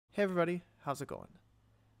Hey everybody, how's it going?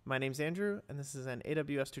 My name's Andrew, and this is an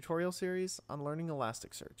AWS tutorial series on learning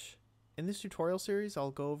Elasticsearch. In this tutorial series,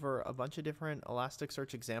 I'll go over a bunch of different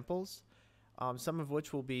Elasticsearch examples, some of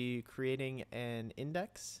which will be creating an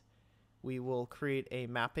index. We will create a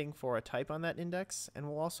mapping for a type on that index, and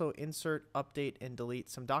we'll also insert, update, and delete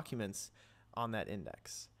some documents on that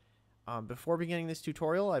index. Before beginning this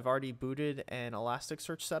tutorial, I've already booted an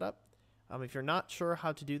Elasticsearch setup. If you're not sure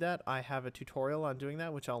how to do that, I have a tutorial on doing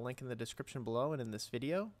that, which I'll link in the description below and in this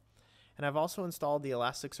video. And I've also installed the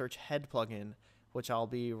Elasticsearch head plugin, which I'll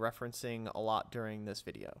be referencing a lot during this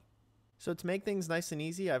video. So to make things nice and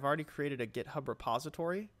easy, I've already created a GitHub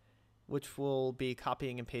repository, which we'll be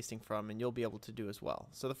copying and pasting from, and you'll be able to do as well.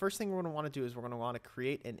 So the first thing we're going to want to do is we're going to want to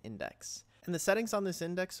create an index. And the settings on this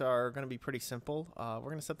index are going to be pretty simple. We're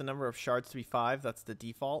going to set the number of shards to be 5, that's the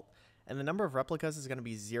default. And the number of replicas is going to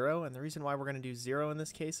be 0, and the reason why we're going to do 0 in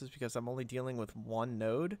this case is because I'm only dealing with one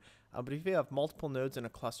node. But if you have multiple nodes in a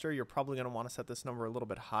cluster, you're probably going to want to set this number a little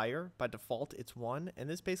bit higher. By default, it's 1, and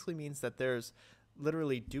this basically means that there's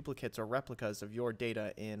literally duplicates or replicas of your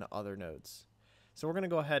data in other nodes. So we're going to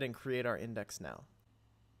go ahead and create our index now.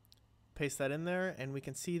 Paste that in there, and we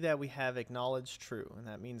can see that we have acknowledged true, and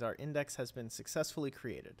that means our index has been successfully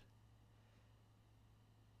created.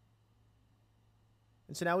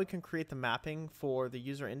 And so now we can create the mapping for the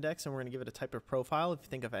user index, and we're going to give it a type of profile. If you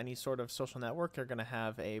think of any sort of social network, you're going to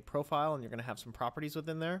have a profile and you're going to have some properties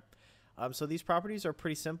within there. So these properties are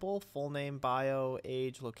pretty simple: full name, bio,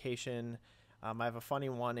 age, location. I have a funny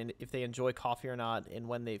one, and if they enjoy coffee or not, and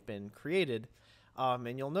when they've been created.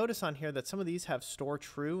 And you'll notice on here that some of these have store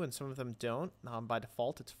true and some of them don't. By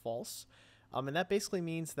default, it's false. And that basically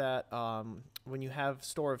means that when you have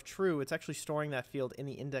store of true, it's actually storing that field in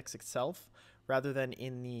the index itself rather than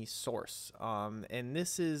in the source. And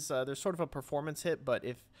this is, there's sort of a performance hit, but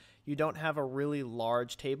if you don't have a really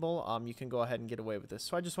large table, you can go ahead and get away with this.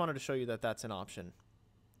 So I just wanted to show you that that's an option.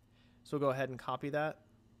 So we'll go ahead and copy that.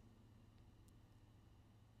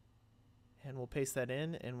 And we'll paste that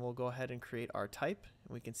in, and we'll go ahead and create our type.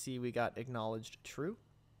 And we can see we got acknowledged true.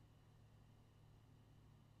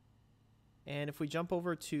 And if we jump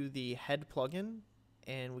over to the head plugin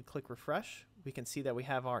and we click refresh, we can see that we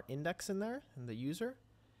have our index in there and the user.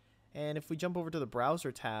 And if we jump over to the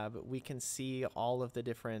browser tab, we can see all of the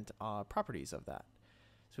different properties of that.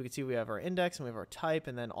 So we can see we have our index and we have our type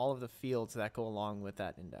and then all of the fields that go along with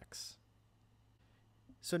that index.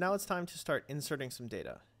 So now it's time to start inserting some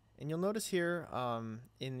data. And you'll notice here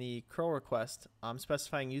in the curl request, I'm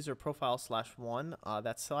specifying user profile /1.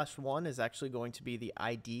 That /1 is actually going to be the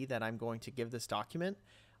ID that I'm going to give this document.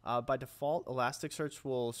 By default, Elasticsearch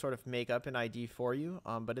will sort of make up an ID for you.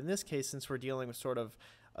 But in this case, since we're dealing with sort of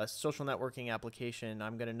a social networking application,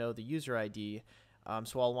 I'm going to know the user ID.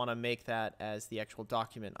 So I'll want to make that as the actual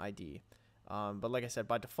document ID. But like I said,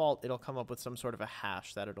 by default, it'll come up with some sort of a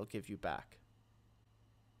hash that it'll give you back.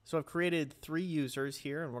 So I've created 3 users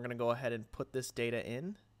here, and we're going to go ahead and put this data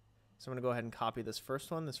in. So I'm going to go ahead and copy this first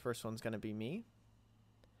one. This first one's going to be me.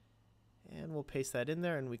 And we'll paste that in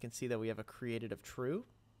there, and we can see that we have a created of true.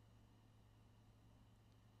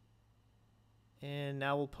 And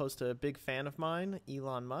now we'll post a big fan of mine,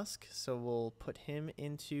 Elon Musk. So we'll put him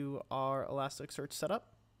into our Elasticsearch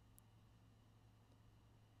setup.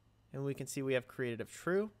 And we can see we have created of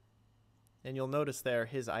true. And you'll notice there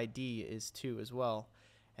his ID is 2 as well.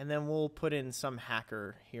 And then we'll put in some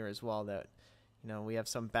hacker here as well that, you know, we have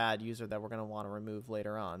some bad user that we're going to want to remove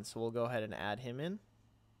later on. So we'll go ahead and add him in.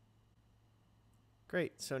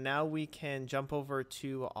 Great. So now we can jump over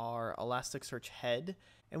to our Elasticsearch head,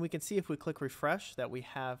 and we can see if we click refresh that we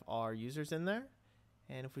have our users in there.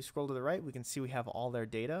 And if we scroll to the right, we can see we have all their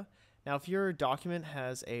data. Now, if your document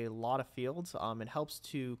has a lot of fields, it helps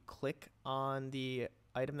to click on the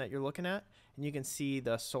item that you're looking at, and you can see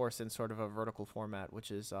the source in sort of a vertical format,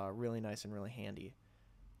 which is really nice and really handy.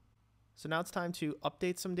 So now it's time to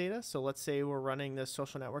update some data. So let's say we're running this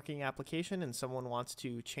social networking application and someone wants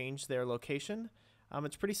to change their location.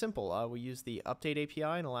 It's pretty simple. We use the update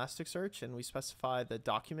API in Elasticsearch, and we specify the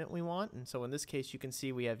document we want. And so in this case, you can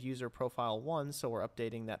see we have user profile 1, so we're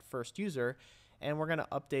updating that first user, and we're going to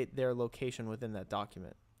update their location within that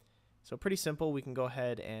document. So pretty simple. We can go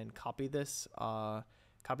ahead and copy this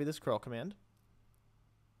curl command.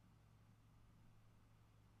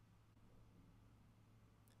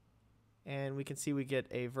 And we can see we get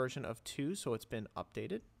a version of 2, so it's been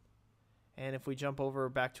updated. And if we jump over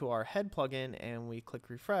back to our head plugin and we click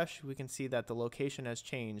refresh, we can see that the location has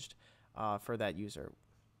changed for that user.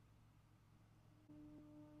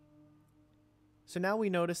 So now we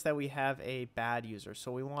notice that we have a bad user,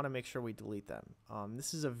 so we want to make sure we delete them.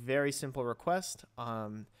 This is a very simple request.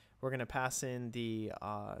 We're going to pass in the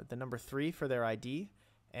number 3 for their ID,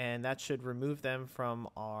 and that should remove them from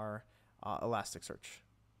our Elasticsearch.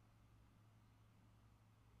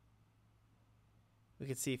 We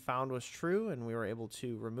can see found was true, and we were able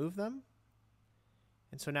to remove them.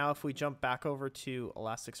 And so now if we jump back over to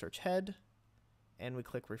Elasticsearch head and we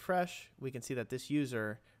click refresh, we can see that this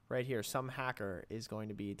user right here, some hacker, is going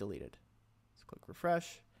to be deleted. Let's click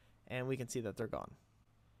refresh, and we can see that they're gone.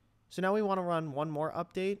 So now we want to run one more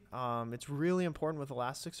update. It's really important with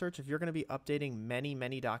Elasticsearch. If you're going to be updating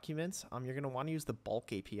many documents, you're going to want to use the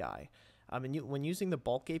bulk API. When using the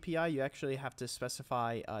bulk API, you actually have to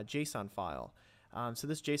specify a JSON file. So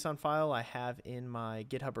this JSON file I have in my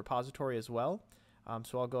GitHub repository as well.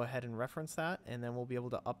 So I'll go ahead and reference that, and then we'll be able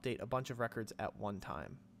to update a bunch of records at one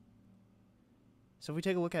time. So if we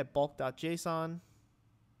take a look at bulk.json,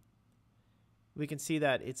 we can see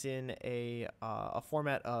that it's in a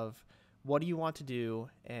format of what do you want to do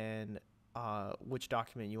and which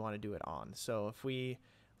document you want to do it on. So if we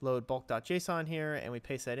load bulk.json here and we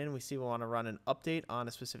paste that in, we see we want to run an update on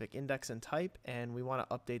a specific index and type, and we want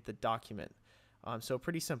to update the document. So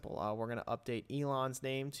pretty simple. We're going to update Elon's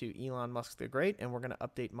name to Elon Musk the Great, and we're going to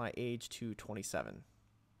update my age to 27.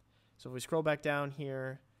 So if we scroll back down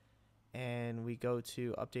here and we go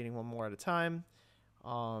to updating one more at a time,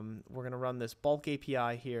 we're going to run this bulk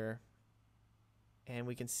API here, and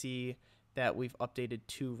we can see that we've updated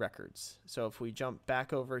 2 records. So if we jump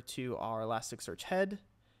back over to our Elasticsearch head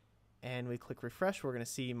and we click refresh, we're going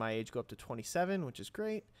to see my age go up to 27, which is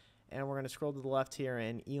great. And we're going to scroll to the left here,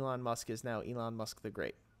 and Elon Musk is now Elon Musk the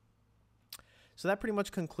Great. So that pretty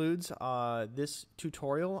much concludes this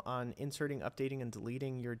tutorial on inserting, updating, and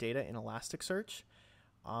deleting your data in Elasticsearch.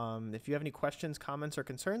 If you have any questions, comments, or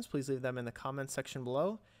concerns, please leave them in the comments section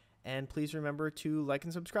below. And please remember to like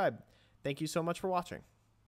and subscribe. Thank you so much for watching.